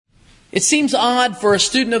It seems odd for a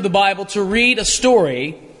student of the Bible to read a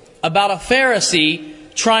story about a Pharisee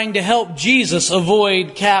trying to help Jesus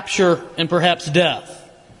avoid capture and perhaps death.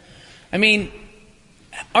 I mean,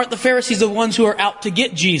 aren't the Pharisees the ones who are out to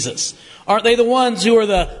get Jesus? Aren't they the ones who are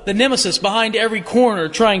the nemesis behind every corner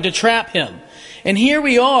trying to trap him? And here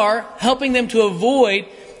we are helping them to avoid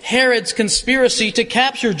Herod's conspiracy to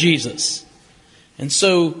capture Jesus. And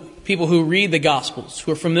so people who read the Gospels,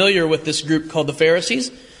 who are familiar with this group called the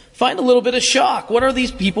Pharisees, find a little bit of shock. What are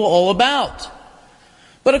these people all about?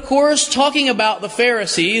 But of course, talking about the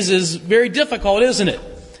Pharisees is very difficult, isn't it?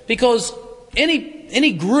 Because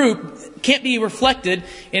any group can't be reflected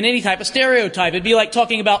in any type of stereotype. It'd be like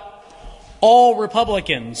talking about all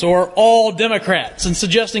Republicans or all Democrats and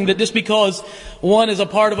suggesting that just because one is a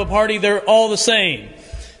part of a party, they're all the same.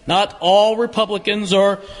 Not all Republicans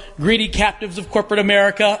are greedy captives of corporate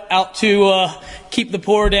America out to keep the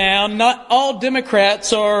poor down. Not all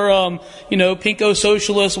Democrats are, pinko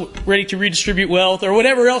socialists ready to redistribute wealth or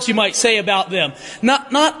whatever else you might say about them.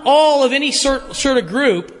 Not all of any sort of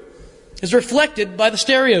group is reflected by the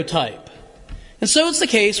stereotype. And so it's the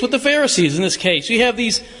case with the Pharisees in this case. You have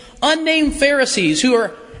these unnamed Pharisees who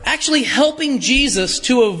are actually helping Jesus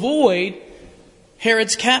to avoid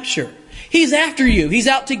Herod's capture. He's after you. He's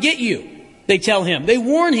out to get you, they tell him. They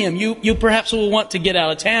warn him, you perhaps will want to get out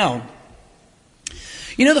of town.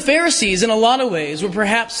 You know, the Pharisees, in a lot of ways, were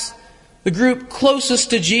perhaps the group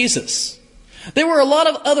closest to Jesus. There were a lot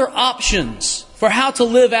of other options for how to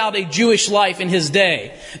live out a Jewish life in his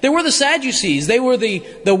day. There were the Sadducees. They were the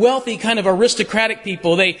wealthy kind of aristocratic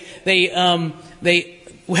people. They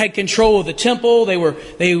had control of the temple. They were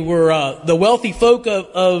the wealthy folk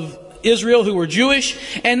of Israel who were Jewish,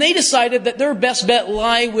 and they decided that their best bet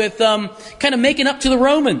lay with kind of making up to the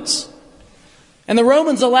Romans. And the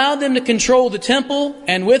Romans allowed them to control the temple,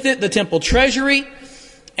 and with it the temple treasury,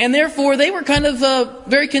 and therefore they were kind of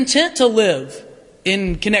very content to live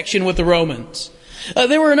in connection with the Romans.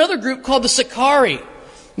 There were another group called the Sicarii.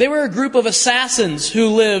 They were a group of assassins who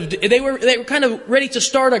lived. They were kind of ready to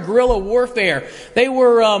start a guerrilla warfare. They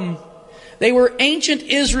were ancient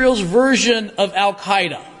Israel's version of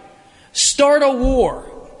Al-Qaeda. Start a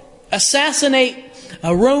war, assassinate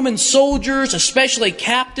Roman soldiers, especially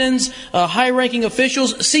captains, high-ranking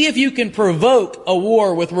officials. See if you can provoke a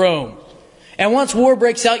war with Rome. And once war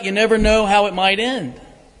breaks out, you never know how it might end.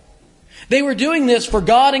 They were doing this for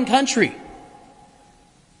God and country.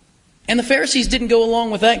 And the Pharisees didn't go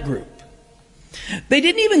along with that group. They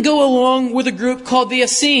didn't even go along with a group called the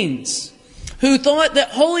Essenes, who thought that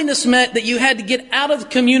holiness meant that you had to get out of the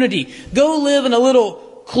community, go live in a little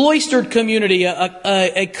cloistered community,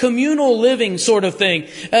 a communal living sort of thing,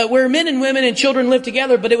 where men and women and children lived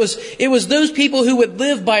together. But it was those people who would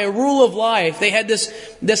live by a rule of life. They had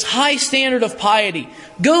this high standard of piety.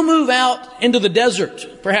 Go move out into the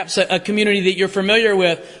desert, perhaps a community that you're familiar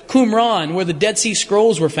with, Qumran, where the Dead Sea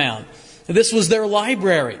Scrolls were found. This was their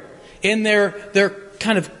library in their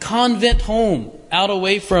kind of convent home, out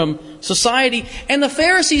away from society. And the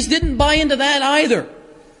Pharisees didn't buy into that either.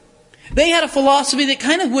 They had a philosophy that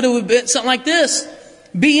kind of would have been something like this: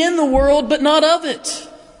 be in the world, but not of it.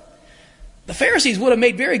 The Pharisees would have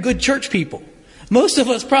made very good church people. Most of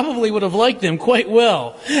us probably would have liked them quite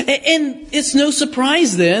well. And it's no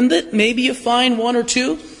surprise then that maybe you find one or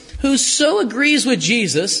two who so agrees with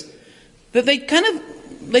Jesus that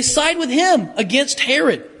they side with him against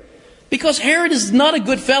Herod. Because Herod is not a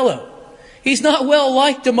good fellow. He's not well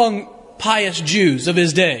liked among pious Jews of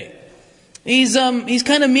his day. He's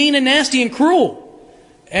kind of mean and nasty and cruel.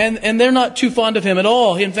 And they're not too fond of him at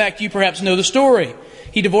all. In fact, you perhaps know the story.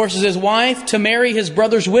 He divorces his wife to marry his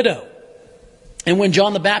brother's widow. And when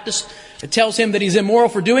John the Baptist tells him that he's immoral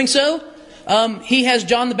for doing so, he has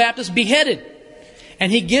John the Baptist beheaded.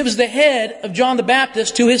 And he gives the head of John the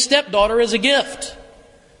Baptist to his stepdaughter as a gift.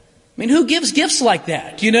 I mean, who gives gifts like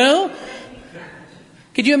that, you know?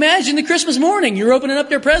 Could you imagine the Christmas morning? You're opening up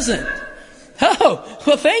their present. Oh,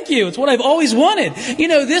 well, thank you. It's what I've always wanted. You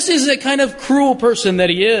know, this is a kind of cruel person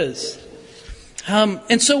that he is.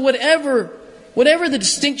 And so whatever the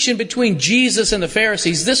distinction between Jesus and the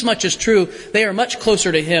Pharisees, this much is true. They are much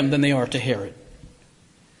closer to him than they are to Herod.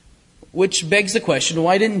 Which begs the question,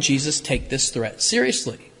 why didn't Jesus take this threat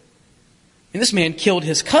seriously? And this man killed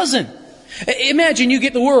his cousin. Imagine you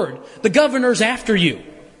get the word, the governor's after you.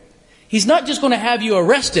 He's not just going to have you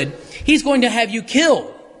arrested, he's going to have you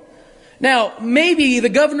killed. Now, maybe the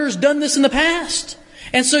governor's done this in the past.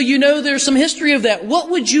 And so you know there's some history of that.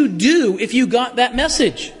 What would you do if you got that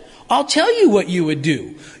message? I'll tell you what you would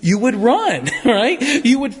do. You would run, right?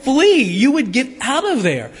 You would flee. You would get out of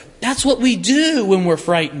there. That's what we do when we're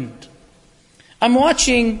frightened. I'm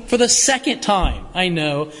watching for the second time. I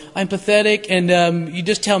know, I'm pathetic, and you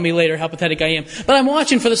just tell me later how pathetic I am. But I'm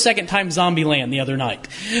watching for the second time Zombieland the other night.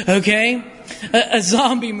 Okay? A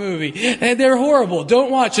zombie movie. And they're horrible. Don't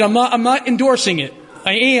watch it. I'm not endorsing it.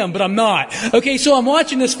 I am, but I'm not. Okay, so I'm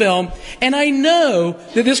watching this film, and I know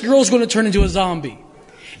that this girl's going to turn into a zombie.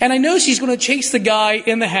 And I know she's going to chase the guy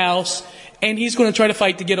in the house, and he's going to try to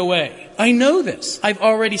fight to get away. I know this. I've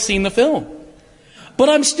already seen the film. But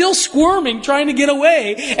I'm still squirming, trying to get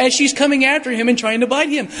away as she's coming after him and trying to bite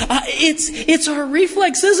him. It's our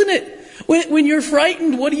reflex, isn't it? When you're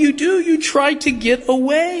frightened, what do? You try to get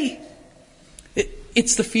away.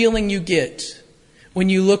 It's the feeling you get when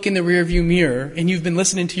you look in the rearview mirror and you've been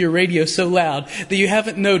listening to your radio so loud that you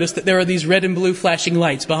haven't noticed that there are these red and blue flashing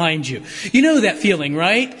lights behind you. You know that feeling,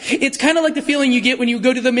 right? It's kind of like the feeling you get when you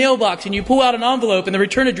go to the mailbox and you pull out an envelope and the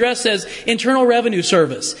return address says Internal Revenue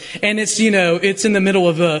Service. And it's in the middle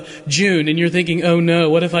of June and you're thinking, oh no,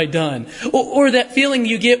 what have I done? Or that feeling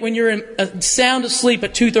you get when you're sound asleep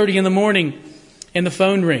at 2:30 in the morning and the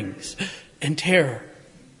phone rings and terror.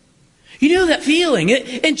 You know that feeling.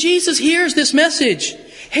 And Jesus hears this message.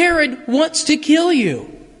 Herod wants to kill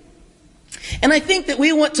you. And I think that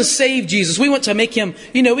we want to save Jesus. We want to make him,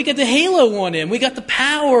 we got the halo on him. We got the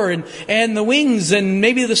power and the wings and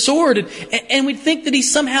maybe the sword. And we think that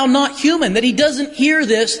he's somehow not human, that he doesn't hear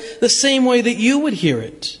this the same way that you would hear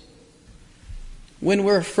it. When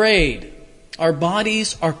we're afraid, our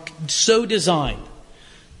bodies are so designed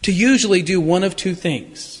to usually do one of two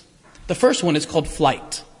things. The first one is called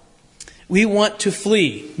flight. We want to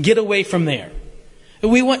flee, get away from there.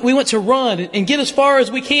 We want to run and get as far as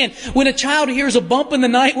we can. When a child hears a bump in the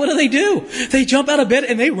night, what do? They jump out of bed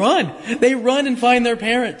and they run. They run and find their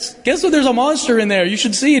parents. Guess what? There's a monster in there. You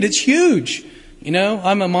should see it. It's huge.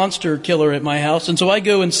 I'm a monster killer at my house, and so I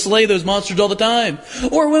go and slay those monsters all the time.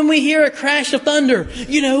 Or when we hear a crash of thunder,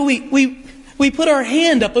 we put our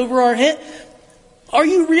hand up over our head. Are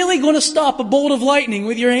you really going to stop a bolt of lightning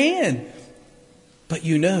with your hand? But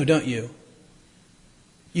don't you?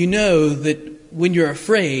 You know that when you're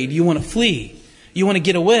afraid, you want to flee. You want to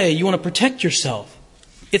get away. You want to protect yourself.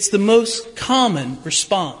 It's the most common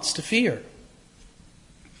response to fear.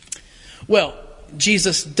 Well,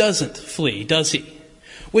 Jesus doesn't flee, does he?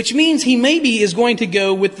 Which means he maybe is going to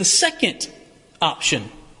go with the second option,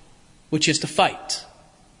 which is to fight.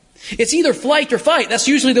 It's either flight or fight. That's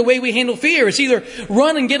usually the way we handle fear. It's either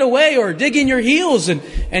run and get away or dig in your heels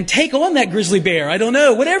and take on that grizzly bear. I don't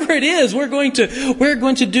know. Whatever it is, we're going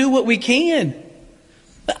to do what we can.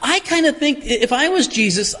 But I kind of think if I was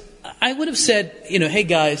Jesus, I would have said, hey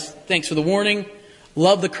guys, thanks for the warning.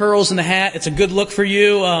 Love the curls in the hat. It's a good look for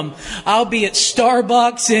you. I'll be at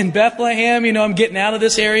Starbucks in Bethlehem. I'm getting out of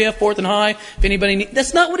this area, 4th and High. If anybody needs.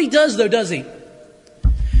 That's not what he does though, does he?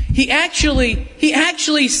 He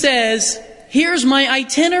actually says, here's my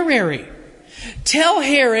itinerary. Tell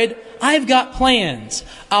Herod, I've got plans.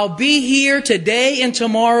 I'll be here today and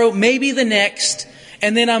tomorrow, maybe the next,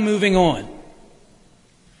 and then I'm moving on.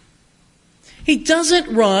 He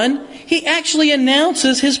doesn't run. He actually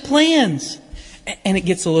announces his plans. And it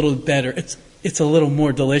gets a little better. It's a little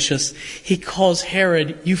more delicious. He calls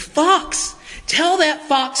Herod, you fox. Tell that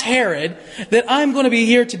fox Herod that I'm going to be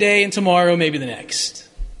here today and tomorrow, maybe the next.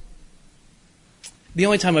 The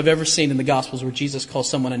only time I've ever seen in the Gospels where Jesus calls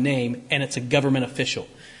someone a name and it's a government official.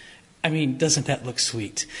 I mean, doesn't that look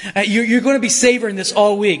sweet? You're going to be savoring this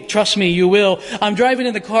all week. Trust me, you will. I'm driving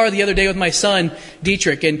in the car the other day with my son,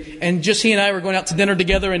 Dietrich, and just he and I were going out to dinner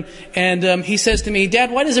together, and he says to me, Dad,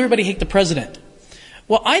 why does everybody hate the president?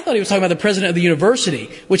 Well, I thought he was talking about the president of the university,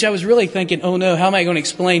 which I was really thinking, oh no, how am I going to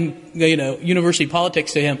explain, university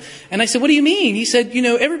politics to him? And I said, what do you mean? He said,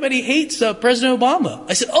 everybody hates President Obama.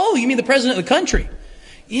 I said, oh, you mean the president of the country?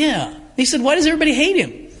 Yeah. He said, why does everybody hate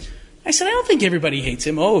him? I said, I don't think everybody hates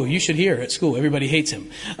him. Oh, you should hear at school, everybody hates him.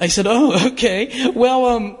 I said, oh, okay.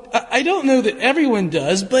 Well, I don't know that everyone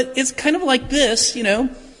does, but it's kind of like this,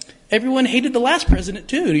 Everyone hated the last president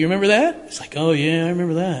too. Do you remember that? It's like, oh yeah, I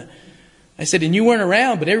remember that. I said, and you weren't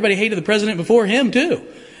around, but everybody hated the president before him too.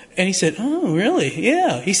 And he said, oh, really?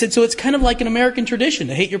 Yeah. He said, so it's kind of like an American tradition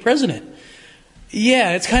to hate your president.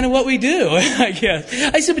 Yeah, it's kind of what we do, I guess.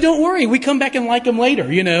 I said, but don't worry. We come back and like them later,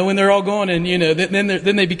 when they're all gone and,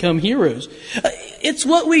 then they become heroes. It's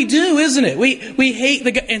what we do, isn't it? We hate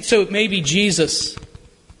the guy. And so maybe Jesus,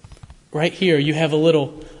 right here, you have a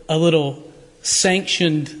little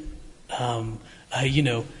sanctioned,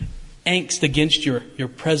 angst against your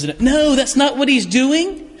president. No, that's not what he's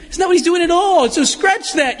doing. It's not what he's doing at all. So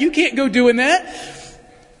scratch that. You can't go doing that.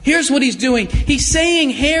 Here's what he's doing. He's saying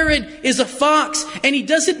Herod is a fox, and he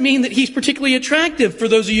doesn't mean that he's particularly attractive for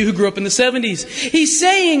those of you who grew up in the 70s. He's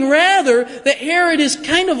saying rather that Herod is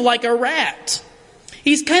kind of like a rat.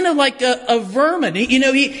 He's kind of like a vermin.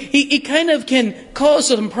 He kind of can cause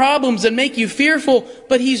some problems and make you fearful,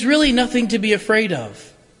 but he's really nothing to be afraid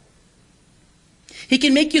of. He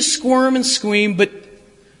can make you squirm and scream, but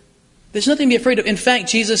there's nothing to be afraid of. In fact,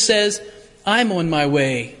 Jesus says, I'm on my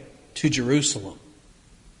way to Jerusalem.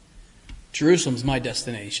 Jerusalem's my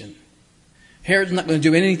destination. Herod's not going to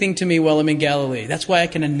do anything to me while I'm in Galilee. That's why I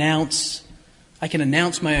can announce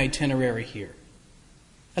my itinerary here.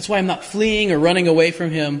 That's why I'm not fleeing or running away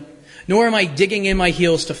from him, nor am I digging in my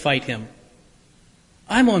heels to fight him.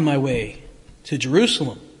 I'm on my way to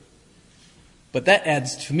Jerusalem. But that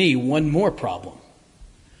adds to me one more problem.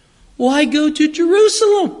 Why go to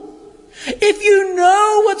Jerusalem? If you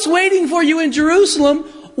know what's waiting for you in Jerusalem,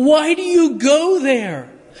 why do you go there?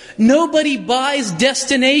 Nobody buys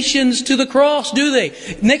destinations to the cross, do they?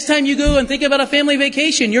 Next time you go and think about a family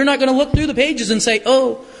vacation, you're not going to look through the pages and say,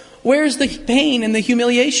 oh, where's the pain and the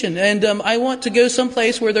humiliation? And I want to go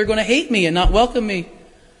someplace where they're going to hate me and not welcome me.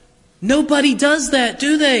 Nobody does that,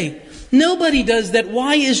 do they? Nobody does that.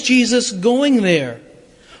 Why is Jesus going there?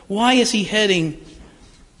 Why is he heading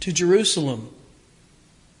to Jerusalem?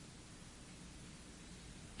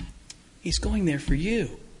 He's going there for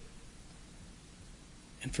you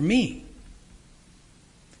and for me.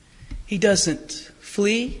 He doesn't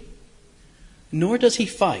flee, nor does he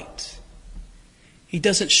fight. He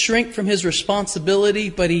doesn't shrink from his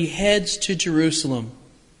responsibility, but he heads to Jerusalem.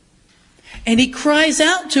 And he cries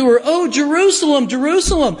out to her, "Oh, Jerusalem,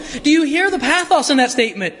 Jerusalem." Do you hear the pathos in that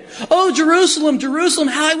statement? "Oh, Jerusalem, Jerusalem,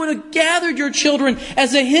 how I would have gathered your children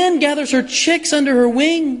as a hen gathers her chicks under her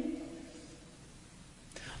wing."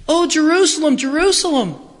 "Oh, Jerusalem,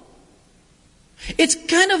 Jerusalem." It's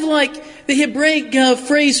kind of like the Hebraic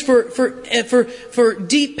phrase for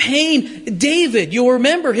deep pain. David, you'll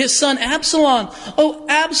remember his son Absalom. "Oh,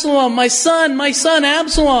 Absalom, my son,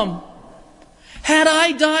 Absalom. Had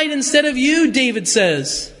I died instead of you," David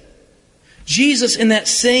says. Jesus in that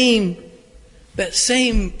same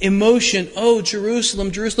emotion. "Oh,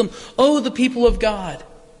 Jerusalem, Jerusalem. Oh, the people of God.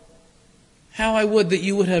 How I would that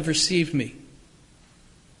you would have received me."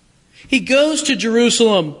 He goes to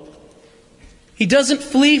Jerusalem. He doesn't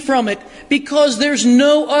flee from it because there's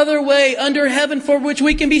no other way under heaven for which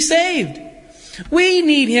we can be saved. We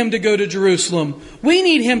need him to go to Jerusalem. We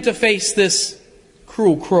need him to face this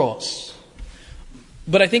cruel cross.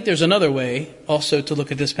 But I think there's another way also to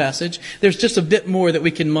look at this passage. There's just a bit more that we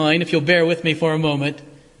can mine, if you'll bear with me for a moment.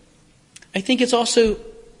 I think it's also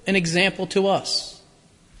an example to us.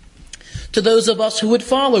 To those of us who would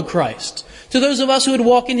follow Christ. To those of us who would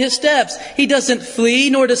walk in his steps. He doesn't flee,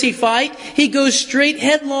 nor does he fight. He goes straight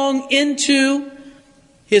headlong into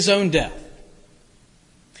his own death.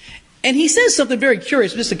 And he says something very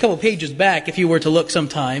curious, just a couple pages back, if you were to look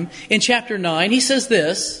sometime. In chapter 9, he says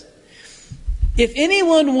this: "If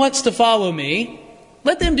anyone wants to follow me,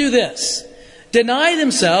 let them do this: deny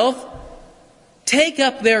themselves, take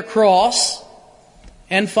up their cross,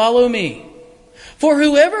 and follow me. For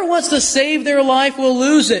whoever wants to save their life will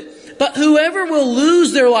lose it. But whoever will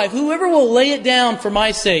lose their life, whoever will lay it down for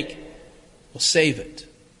my sake, will save it."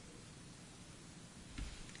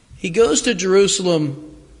 He goes to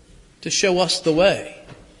Jerusalem to show us the way.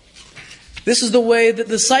 This is the way that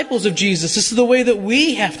the disciples of Jesus, this is the way that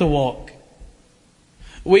we have to walk.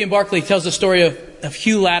 William Barclay tells the story of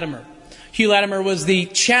Hugh Latimer. Hugh Latimer was the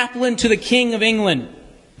chaplain to the King of England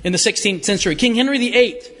in the 16th century. King Henry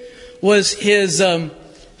VIII was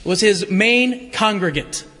his main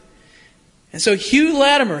congregant. And so Hugh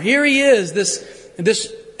Latimer, here he is,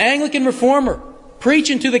 this Anglican reformer,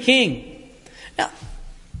 preaching to the king. Now,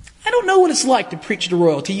 I don't know what it's like to preach to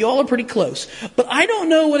royalty. You all are pretty close. But I don't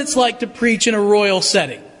know what it's like to preach in a royal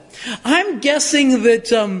setting. I'm guessing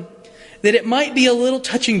that it might be a little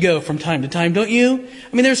touch and go from time to time, don't you?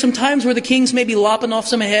 I mean, there's some times where the king's maybe lopping off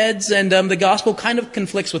some heads, and the gospel kind of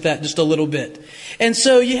conflicts with that just a little bit. And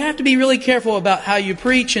so you have to be really careful about how you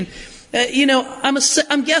preach. And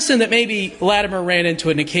I'm guessing that maybe Latimer ran into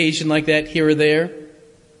an occasion like that here or there.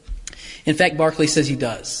 In fact, Barclay says he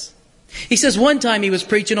does. He says one time he was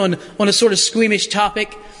preaching on a sort of squeamish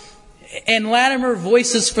topic, and Latimer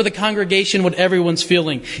voices for the congregation what everyone's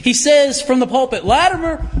feeling. He says from the pulpit,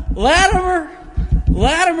 "Latimer, Latimer,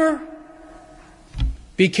 Latimer,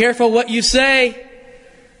 be careful what you say.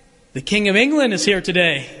 The King of England is here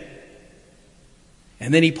today."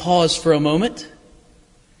 And then he paused for a moment.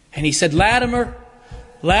 And he said, "Latimer,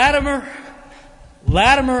 Latimer,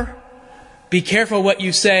 Latimer, be careful what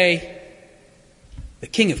you say. the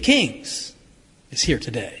King of Kings is here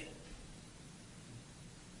today.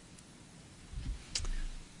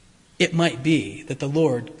 It might be that the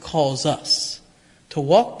Lord calls us to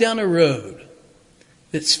walk down a road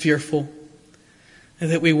that's fearful,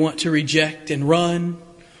 and that we want to reject and run,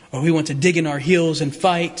 or we want to dig in our heels and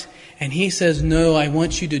fight. And He says, no, I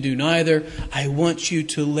want you to do neither. I want you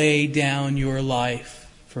to lay down your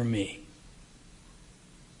life for me.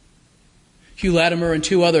 Hugh Latimer and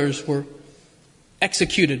 2 others were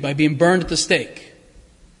executed by being burned at the stake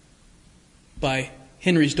by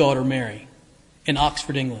Henry's daughter Mary in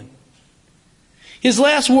Oxford, England. His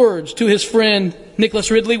last words to his friend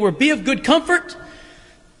Nicholas Ridley were, "Be of good comfort,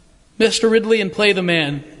 Mr. Ridley, and play the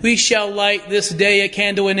man. We shall light this day a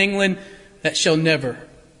candle in England that shall never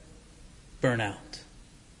burn out."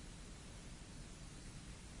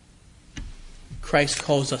 Christ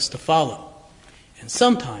calls us to follow. And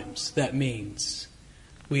sometimes that means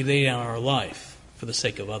we lay down our life for the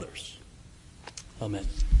sake of others. Amen.